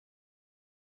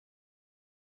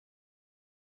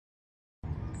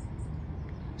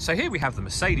So here we have the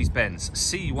Mercedes-Benz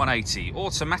C180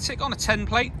 automatic on a 10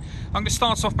 plate. I'm going to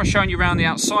start off by showing you around the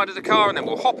outside of the car, and then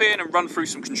we'll hop in and run through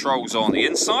some controls on the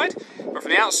inside. But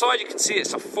from the outside you can see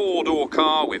it's a 4-door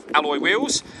car with alloy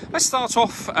wheels. Let's start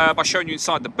off by showing you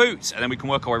inside the boot, and then we can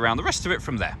work our way around the rest of it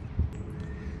from there.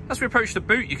 As we approach the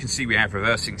boot, you can see we have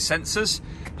reversing sensors,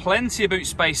 plenty of boot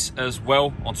space as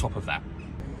well on top of that.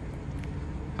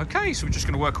 Okay, so we're just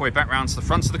going to work our way back round to the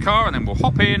front of the car, and then we'll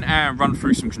hop in and run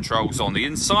through some controls on the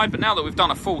inside. But now that we've done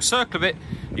a full circle of it,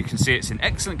 you can see it's in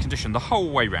excellent condition the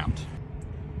whole way round.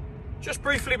 Just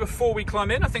briefly before we climb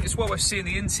in, I think it's well worth seeing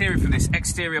the interior from this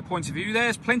exterior point of view.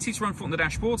 There's plenty to run through on the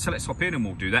dashboard, so let's hop in and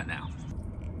we'll do that now.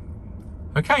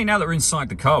 Okay, now that we're inside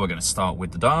the car, we're going to start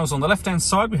with the dials. On the left-hand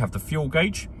side, we have the fuel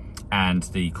gauge and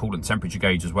the coolant temperature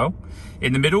gauge as well.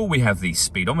 In the middle, we have the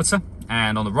speedometer,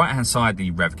 and on the right-hand side,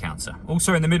 the rev counter.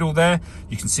 Also in the middle there,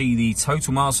 you can see the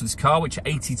total miles for this car, which are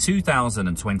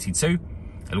 82,022.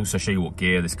 It'll also show you what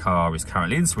gear this car is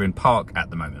currently in, so we're in park at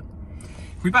the moment.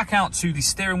 If we back out to the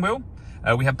steering wheel,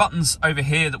 we have buttons over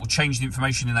here that will change the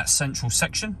information in that central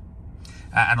section.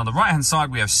 And on the right-hand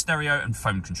side, we have stereo and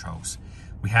phone controls.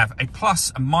 We have a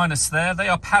plus and minus there. They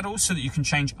are paddles so that you can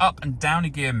change up and down a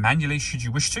gear manually should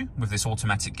you wish to with this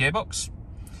automatic gearbox.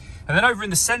 And then over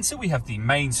in the center, we have the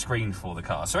main screen for the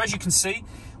car. So as you can see,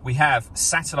 we have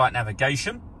satellite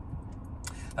navigation.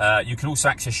 You can also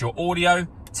access your audio,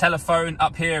 telephone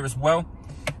up here as well.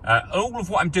 All of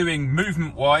what I'm doing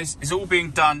movement-wise is all being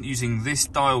done using this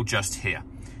dial just here.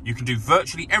 You can do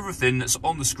virtually everything that's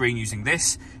on the screen using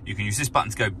this. You can use this button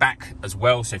to go back as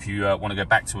well. So if you want to go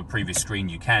back to a previous screen,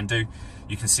 you can do.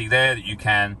 You can see there that you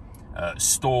can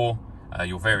store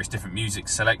your various different music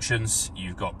selections.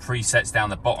 You've got presets down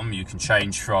the bottom. You can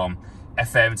change from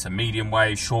FM to medium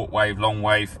wave, short wave, long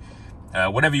wave.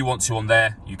 Whatever you want to on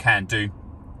there, you can do.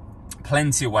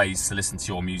 Plenty of ways to listen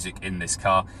to your music in this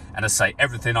car. And as I say,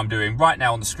 everything I'm doing right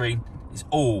now on the screen is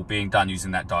all being done using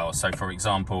that dial. So for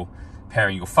example,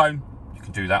 pairing your phone, you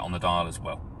can do that on the dial as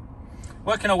well.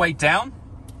 Working our way down,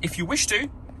 if you wish to,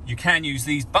 you can use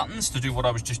these buttons to do what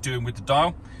I was just doing with the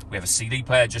dial. We have a CD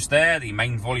player just there, the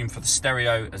main volume for the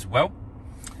stereo as well.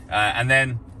 And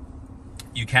then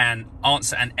you can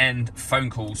answer and end phone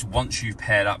calls once you've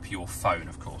paired up your phone,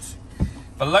 of course.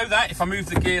 Below that, if I move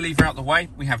the gear lever out the way,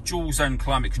 we have dual zone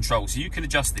climate control. So you can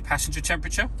adjust the passenger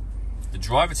temperature, the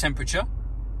driver temperature.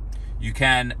 You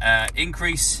can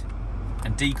increase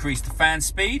and decrease the fan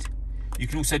speed. You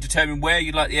can also determine where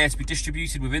you'd like the air to be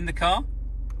distributed within the car.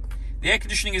 The air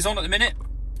conditioning is on at the minute,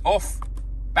 off,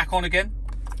 back on again.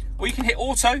 Or you can hit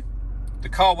auto. The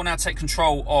car will now take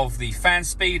control of the fan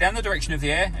speed and the direction of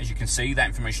the air. As you can see, that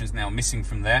information is now missing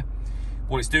from there.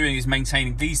 What it's doing is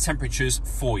maintaining these temperatures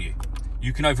for you.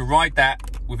 You can override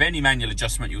that with any manual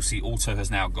adjustment. You'll see auto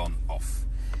has now gone off.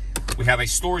 We have a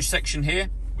storage section here,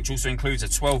 which also includes a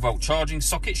 12-volt charging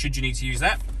socket should you need to use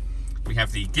that. We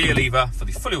have the gear lever for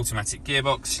the fully automatic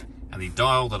gearbox and the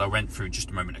dial that I went through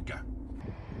just a moment ago.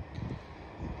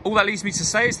 All that leaves me to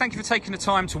say is thank you for taking the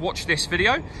time to watch this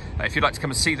video. If you'd like to come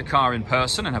and see the car in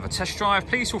person and have a test drive,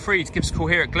 please feel free to give us a call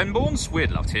here at Glenbourne's.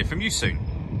 We'd love to hear from you soon.